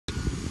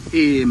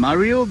Hey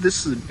Mario,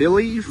 this is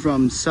Billy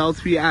from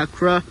Southview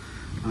Acura.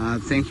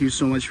 Thank you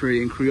so much for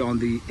your inquiry on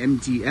the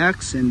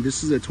MDX, and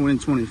this is a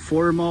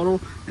 2024 model,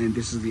 and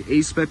this is the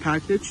A-Spec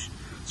package.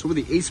 So with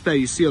the A-Spec,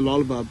 you see a lot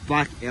of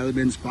black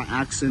elements, black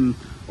accent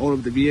all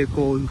over the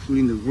vehicle,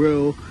 including the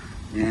grille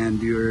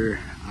and your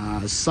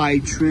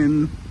side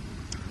trim,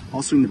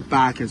 also in the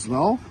back as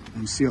well.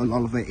 And you see a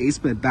lot of the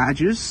A-Spec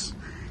badges,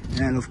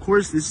 and of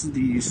course this is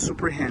the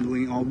super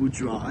handling all-wheel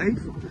drive.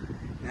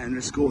 And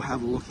let's go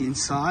have a look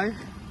inside.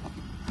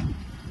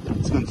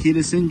 It's got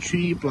keyless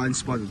entry, blind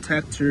spot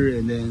detector,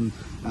 and then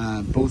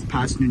both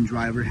passenger and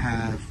driver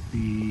have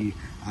the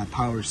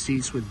power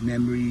seats with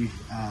memory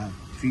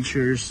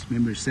features,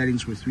 memory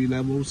settings for 3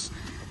 levels,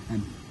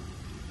 and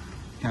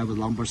have a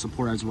lumbar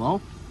support as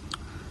well.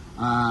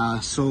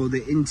 So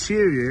the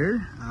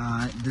interior,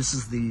 this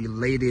is the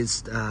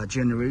latest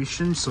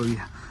generation, so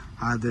you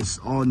have this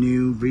all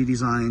new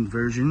redesigned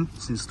version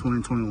since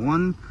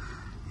 2021.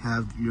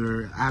 Have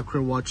your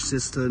Acura watch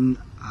system,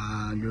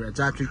 your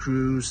adaptive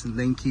cruise,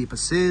 lane keep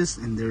assist,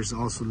 and there's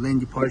also lane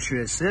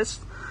departure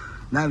assist.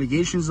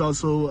 Navigation is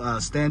also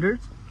standard.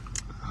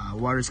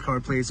 Wireless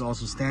CarPlay is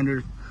also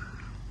standard.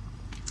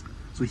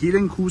 So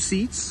heated and cool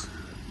seats,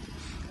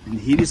 and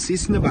heated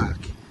seats in the back.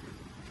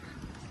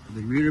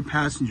 The rear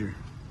passenger,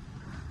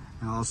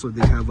 and also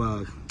they have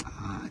a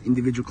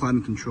individual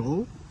climate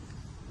control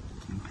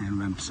and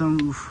panoramic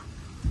sunroof.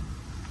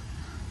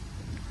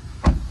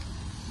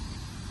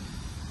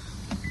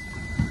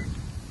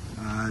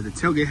 The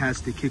tailgate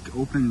has the kick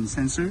open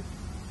sensor.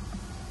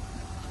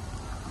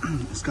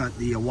 It's got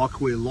the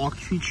walkaway lock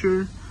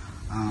feature,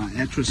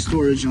 extra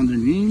storage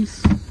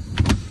underneath.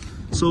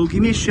 So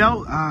give me a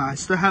shout. I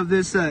still have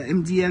this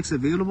MDX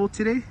available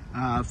today,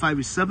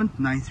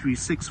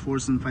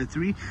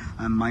 587-936-4753.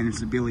 My name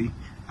is Billy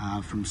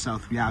from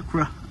Southview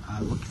Acura.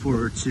 Look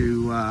forward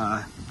to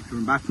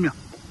hearing back from you.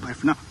 Bye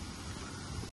for now.